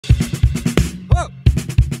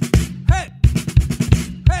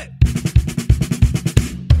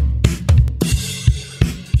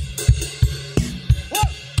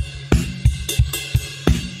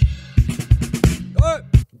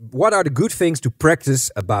what are the good things to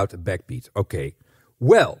practice about a backbeat? Okay,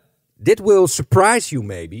 well, this will surprise you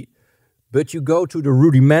maybe, but you go to the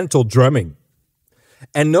rudimental drumming.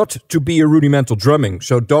 And not to be a rudimental drumming,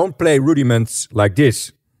 so don't play rudiments like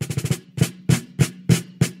this.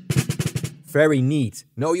 Very neat.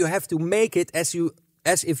 No, you have to make it as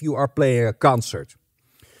if you are playing a concert.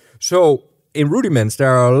 So in rudiments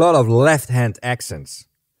there are a lot of left hand accents.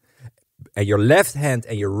 And your left hand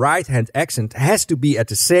and your right hand accent has to be at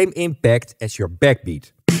the same impact as your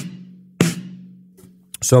backbeat.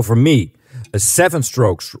 So for me, a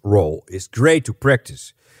 7-strokes roll is great to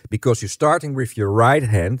practice because you're starting with your right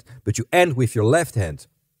hand, but you end with your left hand.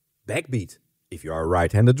 Backbeat, if you are a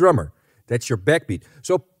right-handed drummer. That's your backbeat.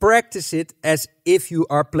 So practice it as if you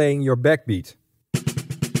are playing your backbeat.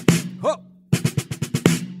 Ho!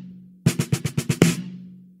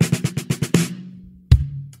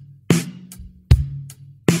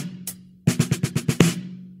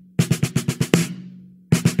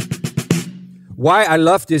 Why I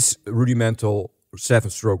love this rudimental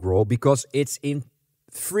 7-stroke roll? Because it's in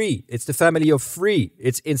 3. It's the family of 3.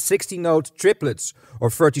 It's in 60-note triplets or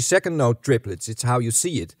 32nd note triplets. It's how you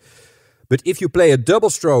see it. But if you play a double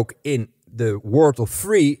stroke in the word of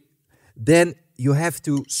 3, then you have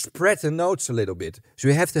to spread the notes a little bit. So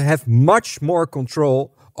you have to have much more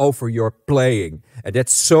control over your playing. And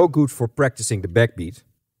that's so good for practicing the backbeat.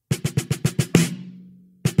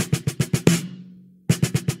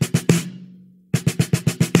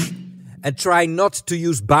 And try not to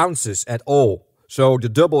use bounces at all. So the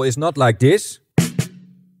double is not like this.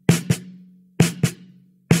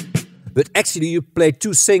 But actually you play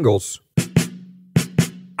 2 singles.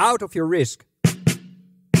 Out of your wrist.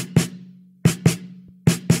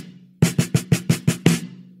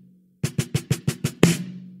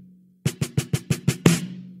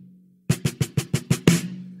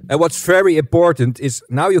 And what's very important is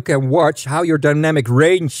now you can watch how your dynamic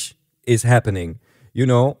range is happening. You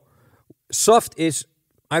know, soft is,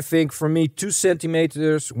 I think, for me, 2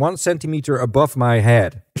 centimeters, 1 centimeter above my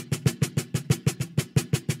head.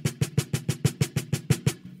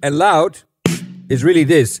 And loud is really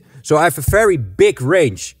this. So I have a very big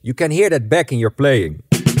range. You can hear that back in your playing.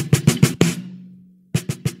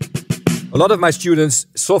 A lot of my students,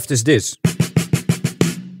 soft is this.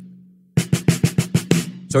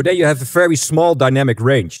 So there you have a very small dynamic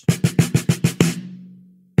range.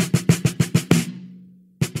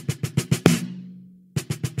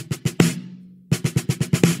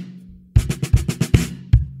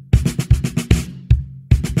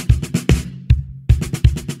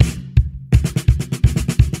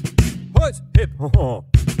 Hip.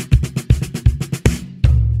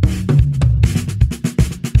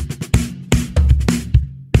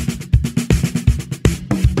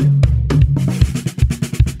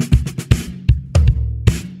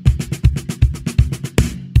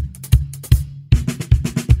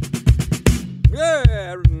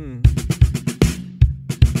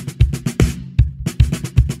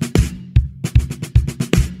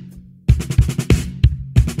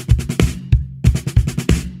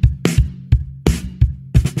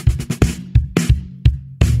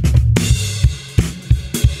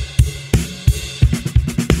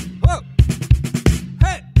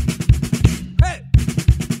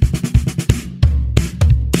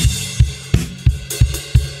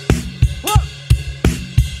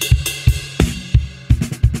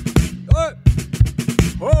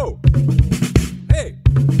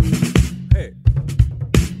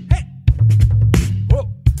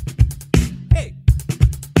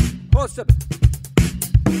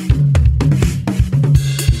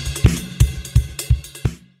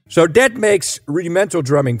 So that makes rudimental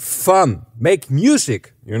drumming fun. Make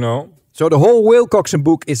music, you know. So the whole Wilcoxon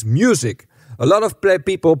book is music. A lot of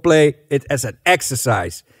people play it as an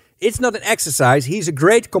exercise. It's not an exercise. He's a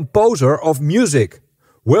great composer of music.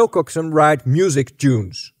 Wilcoxon writes music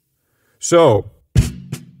tunes. So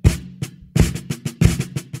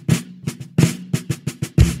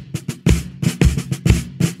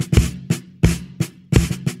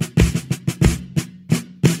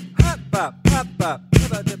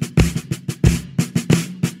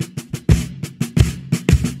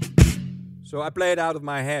I play it out of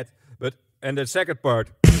my head, and the second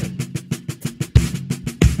part.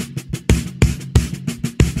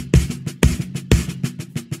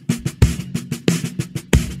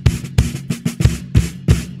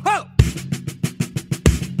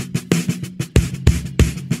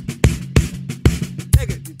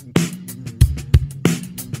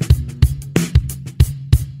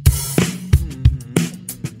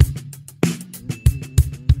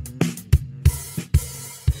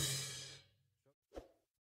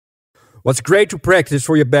 What's great to practice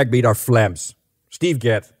for your backbeat are flams. Steve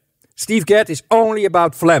Gadd. Steve Gadd is only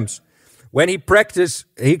about flams. When he practice,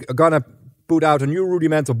 he gonna put out a new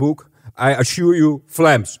rudimental book. I assure you,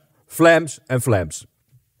 flams, flams and flams.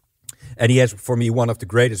 And he has, for me, one of the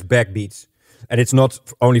greatest backbeats. And it's not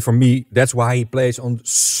only for me, that's why he plays on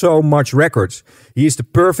so much records. He is the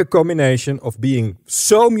perfect combination of being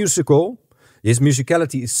so musical, his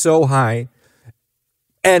musicality is so high,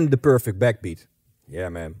 and the perfect backbeat. Yeah,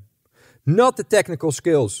 man. Not the technical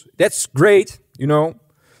skills. That's great, you know.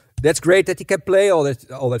 That's great that he can play all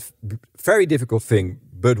that very difficult thing.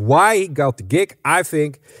 But why he got the gig, I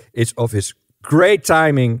think, is of his great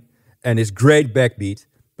timing and his great backbeat,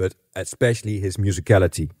 but especially his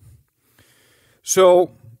musicality.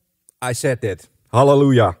 So, I said that.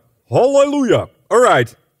 Hallelujah. Hallelujah. All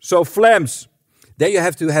right. So, flams. Then you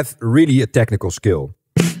have to have really a technical skill.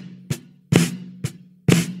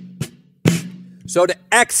 So, the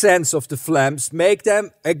accents of the flams, make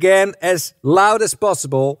them, again, as loud as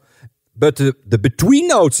possible. But the between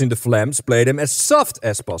notes in the flams, play them as soft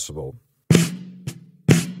as possible.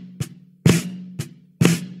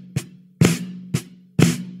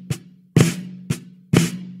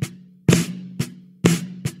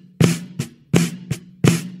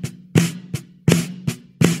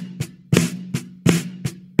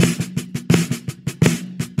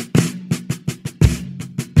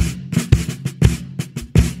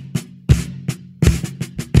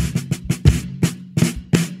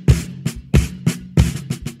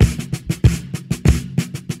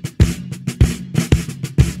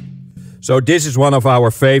 So this is one of our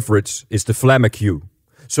favorites, is the flamacue.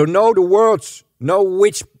 So know the words, know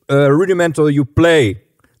which rudimental you play,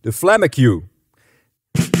 the flamacue.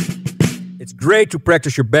 It's great to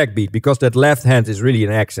practice your backbeat because that left hand is really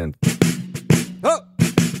an accent. Oh.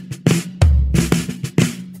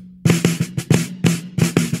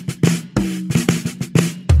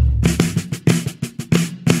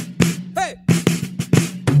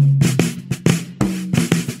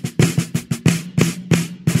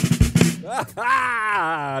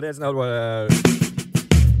 That's not what...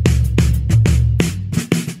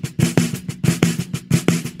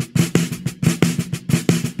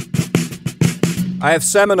 I have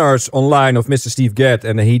seminars online of Mr. Steve Gadd,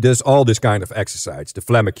 and he does all this kind of exercise, the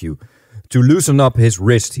flamacue, to loosen up his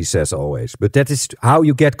wrist, he says always. But that is how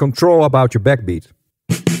you get control about your backbeat.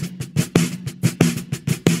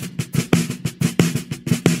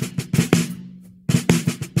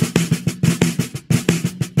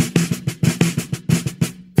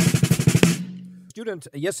 Student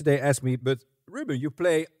yesterday asked me, but Ruben, you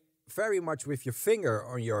play very much with your finger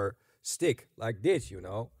on your stick, like this, you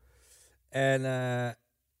know. And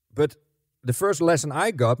but the first lesson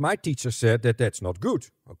I got, my teacher said that that's not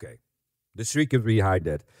good. Okay, the secret behind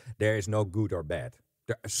that, there is no good or bad.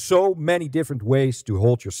 There are so many different ways to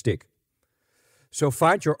hold your stick. So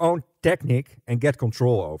find your own technique and get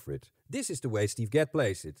control over it. This is the way Steve Gadd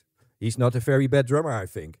plays it. He's not a very bad drummer, I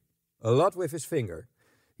think. A lot with his finger.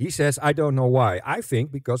 He says, I don't know why. I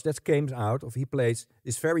think because that came out of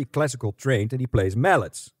is very classical trained and he plays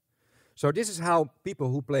mallets. So this is how people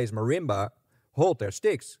who plays marimba hold their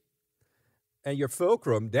sticks. And your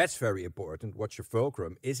fulcrum, that's very important. What's your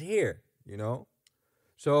fulcrum is here, you know.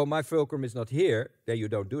 So my fulcrum is not here, then you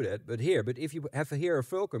don't do that, but here. But if you have here a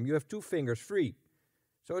fulcrum, you have two fingers free.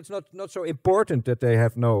 So it's not so important that they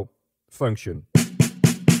have no function.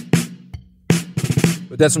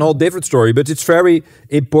 But that's a whole different story. But it's very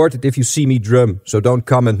important if you see me drum. So don't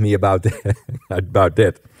comment me about that. about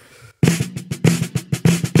that.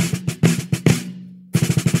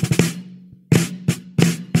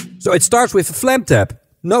 So it starts with a flam tap.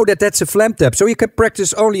 Know that that's a flam tap. So you can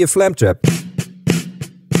practice only a flam tap.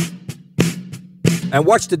 And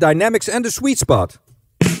watch the dynamics and the sweet spot.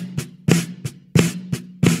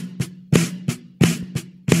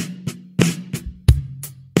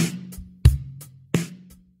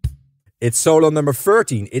 It's solo number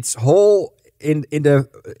 13. It's whole in a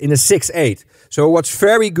 6/8. So what's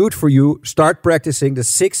very good for you, start practicing the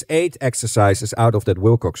 6/8 exercises out of that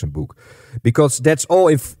Wilcoxon book. Because that's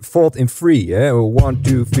all fought in 3. Yeah? 1,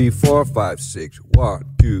 2, 3, 4, 5, 6. 1,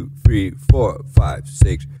 2, 3, 4, 5,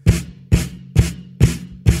 6.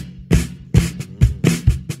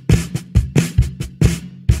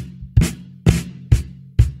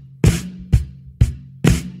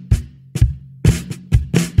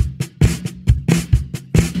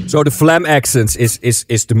 So the flam accents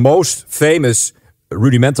is the most famous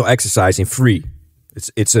rudimental exercise in 3.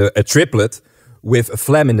 It's a triplet with a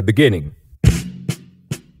flam in the beginning.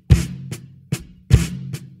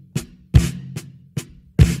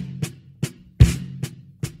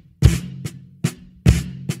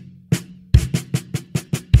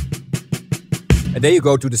 And then you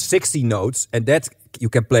go to the 60 notes, and that you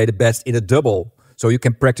can play the best in a double. So you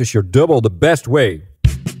can practice your double the best way.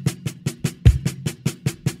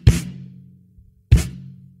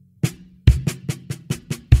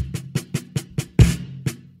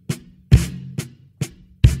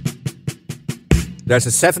 There's a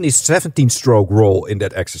 17-stroke roll in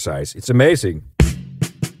that exercise. It's amazing.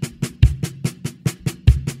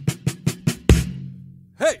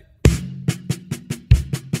 Hey!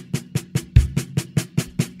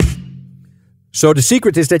 So the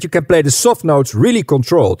secret is that you can play the soft notes really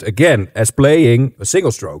controlled, again, as playing a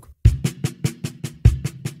single stroke.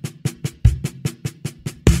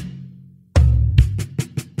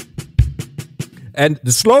 And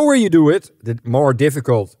the slower you do it, the more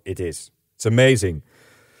difficult it is. It's amazing.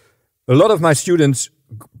 A lot of my students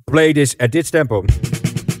play this at this tempo.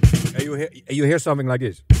 And you hear something like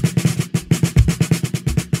this.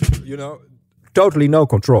 You know, totally no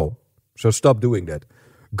control. So stop doing that.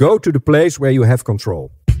 Go to the place where you have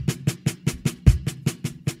control.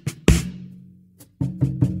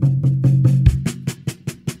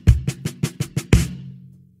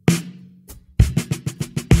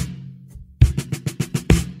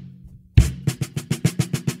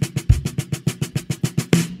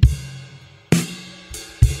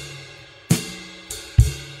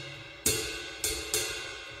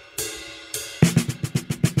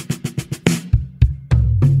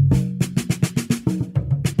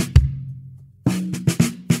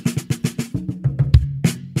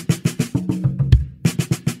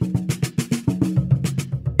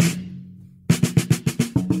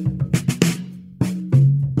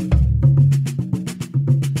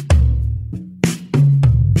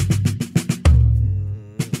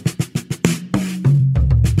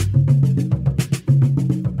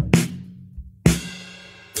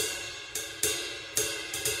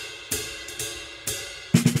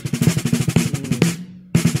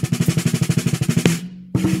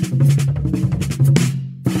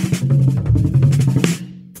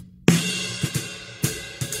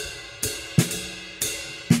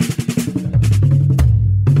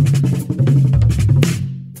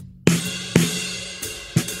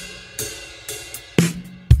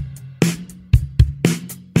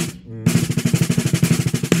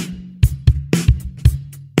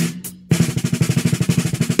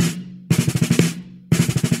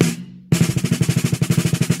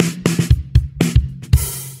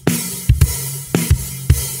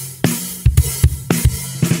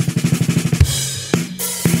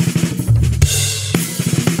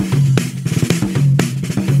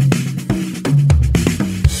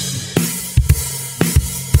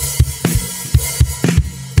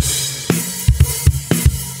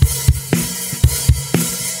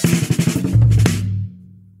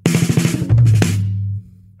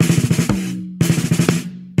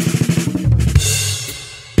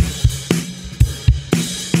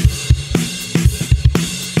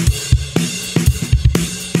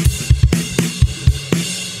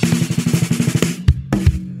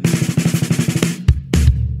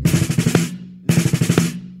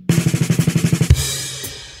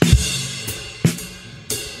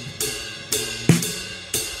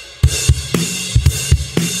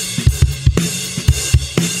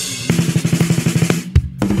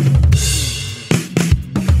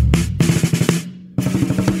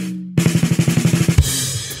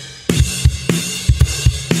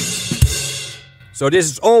 So this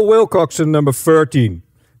is all Wilcoxon number 13.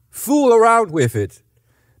 Fool around with it.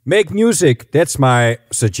 Make music. That's my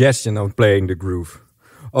suggestion on playing the groove.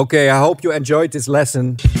 Okay, I hope you enjoyed this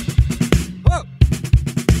lesson.